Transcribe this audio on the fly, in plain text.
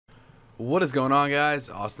What is going on,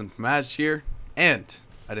 guys? Austin from Ash here, and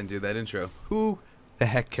I didn't do that intro. Who the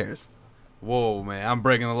heck cares? Whoa, man, I'm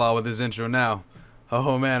breaking the law with this intro now.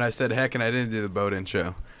 Oh man, I said heck and I didn't do the boat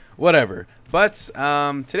intro. Whatever. But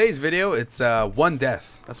today's video, it's one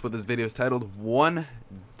death. That's what this video is titled, one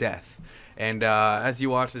death. And as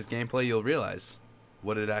you watch this gameplay, you'll realize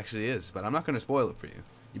what it actually is. But I'm not going to spoil it for you.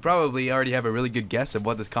 You probably already have a really good guess of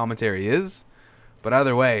what this commentary is. But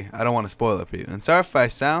either way, I don't want to spoil it for you. And sorry if I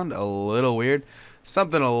sound a little weird.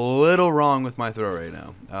 Something a little wrong with my throat right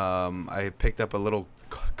now. I picked up a little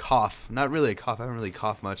cough. Not really a cough. I haven't really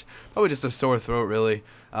coughed much. Probably just a sore throat, really.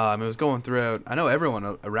 It was going throughout. I know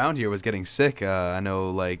everyone around here was getting sick. I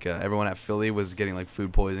know, like, everyone at Philly was getting, like,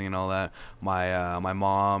 food poisoning and all that. My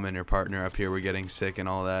mom and her partner up here were getting sick and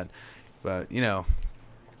all that. But, you know,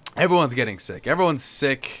 everyone's getting sick. Everyone's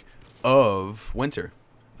sick of winter.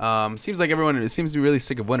 Seems like everyone seems to be really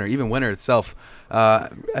sick of winter, even winter itself.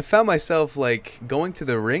 I found myself, like, going to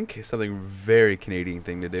the rink, something very Canadian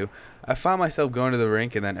thing to do. I found myself going to the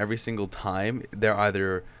rink, and then every single time they're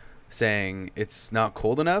either saying it's not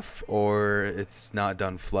cold enough, or it's not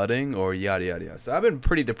done flooding, or yada yada yada. So I've been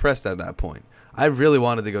pretty depressed at that point. I really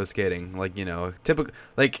wanted to go skating, like, you know, typical.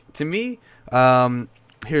 Like, to me,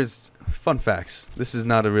 here's fun facts. This is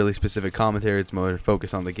not a really specific commentary. It's more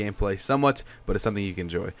focused on the gameplay somewhat, but it's something you can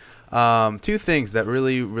enjoy. Two things that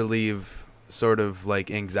really relieve sort of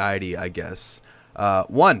like anxiety, I guess.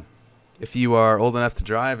 One, if you are old enough to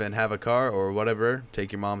drive and have a car or whatever,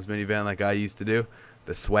 take your mom's minivan like I used to do,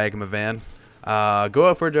 the Swagma van. Go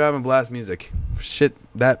out for a drive and blast music. Shit,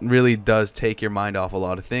 that really does take your mind off a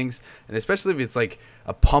lot of things, and especially if it's like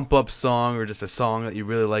a pump-up song or just a song that you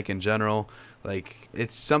really like in general. Like,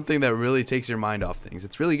 it's something that really takes your mind off things.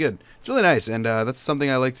 It's really good. It's really nice, and that's something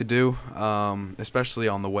I like to do, especially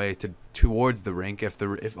on the way towards the rink. If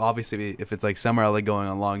obviously if it's like summer, I like going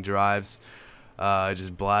on long drives.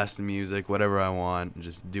 Just blast the music, whatever I want.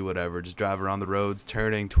 Just do whatever. Just drive around the roads,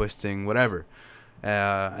 turning, twisting, whatever.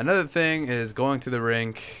 Another thing is going to the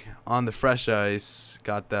rink on the fresh ice.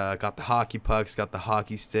 Got the hockey pucks, got the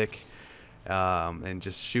hockey stick. And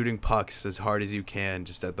just shooting pucks as hard as you can,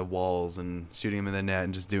 just at the walls and shooting them in the net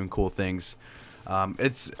and just doing cool things.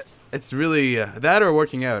 It's really that or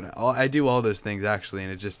working out. I do all those things actually,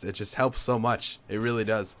 and it just helps so much. It really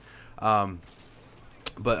does.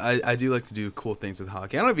 But I do like to do cool things with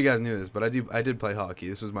hockey. I don't know if you guys knew this, but I did play hockey.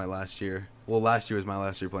 This was my last year. Well, last year was my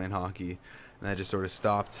last year playing hockey, and I just sort of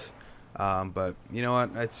stopped. But you know what?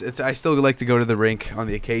 I still like to go to the rink on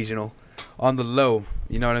the occasional. On the low,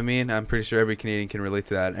 you know what I mean? I'm pretty sure every Canadian can relate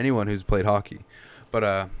to that. Anyone who's played hockey.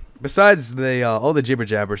 But besides all the jibber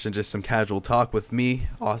jabbers and just some casual talk with me,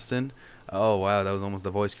 Austin. Oh wow, that was almost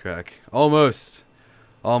a voice crack. Almost.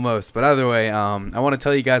 But either way, I want to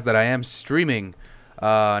tell you guys that I am streaming.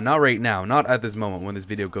 Not right now, not at this moment when this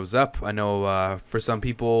video goes up. I know for some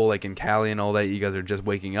people, like in Cali and all that, you guys are just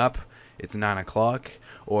waking up. It's 9 o'clock,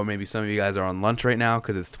 or maybe some of you guys are on lunch right now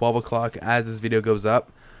because it's 12 o'clock as this video goes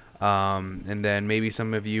up. And then maybe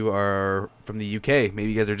some of you are from the UK.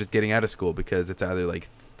 Maybe you guys are just getting out of school because it's either like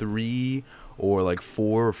 3 or like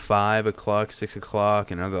 4 or 5 o'clock, 6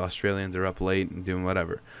 o'clock, and other Australians are up late and doing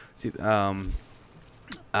whatever. See,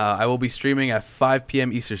 I will be streaming at 5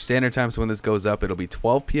 p.m. Eastern Standard Time. So when this goes up, it'll be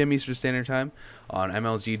 12 p.m. Eastern Standard Time on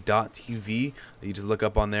MLG.TV. You just look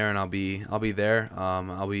up on there, and I'll be there.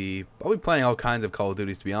 I'll be playing all kinds of Call of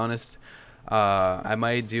Duties, to be honest. I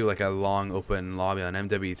might do like a long open lobby on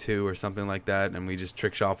MW2 or something like that, and we just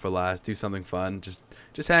trick shot for last, do something fun, just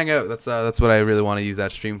hang out. That's what I really want to use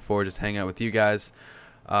that stream for, just hang out with you guys.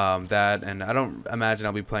 That, and I don't imagine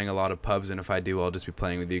I'll be playing a lot of pubs, and if I do, I'll just be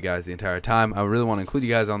playing with you guys the entire time. I really want to include you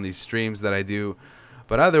guys on these streams that I do,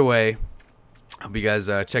 but either way, I hope you guys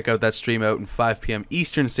check out that stream out in 5 p.m.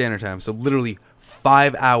 Eastern Standard Time, so literally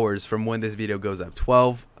 5 hours from when this video goes up,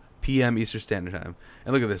 12 p.m. Eastern Standard Time.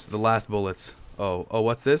 And look at this, the last bullets. Oh,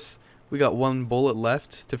 what's this? We got 1 bullet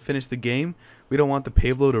left to finish the game. We don't want the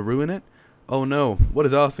Pavlo to ruin it. Oh no, what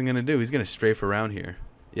is Austin gonna do? He's gonna strafe around here.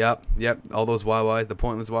 Yep, all those YYs, the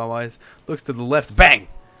pointless YYs. Looks to the left, bang!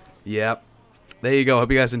 Yep. There you go. Hope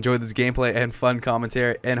you guys enjoyed this gameplay and fun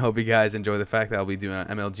commentary, and hope you guys enjoy the fact that I'll be doing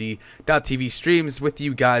MLG.TV streams with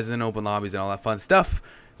you guys in open lobbies and all that fun stuff.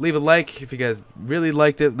 Leave a like if you guys really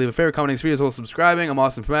liked it. Leave a favorite, commenting, as well as subscribing. I'm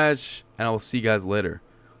Austin from Edge, and I will see you guys later.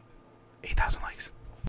 8,000 likes.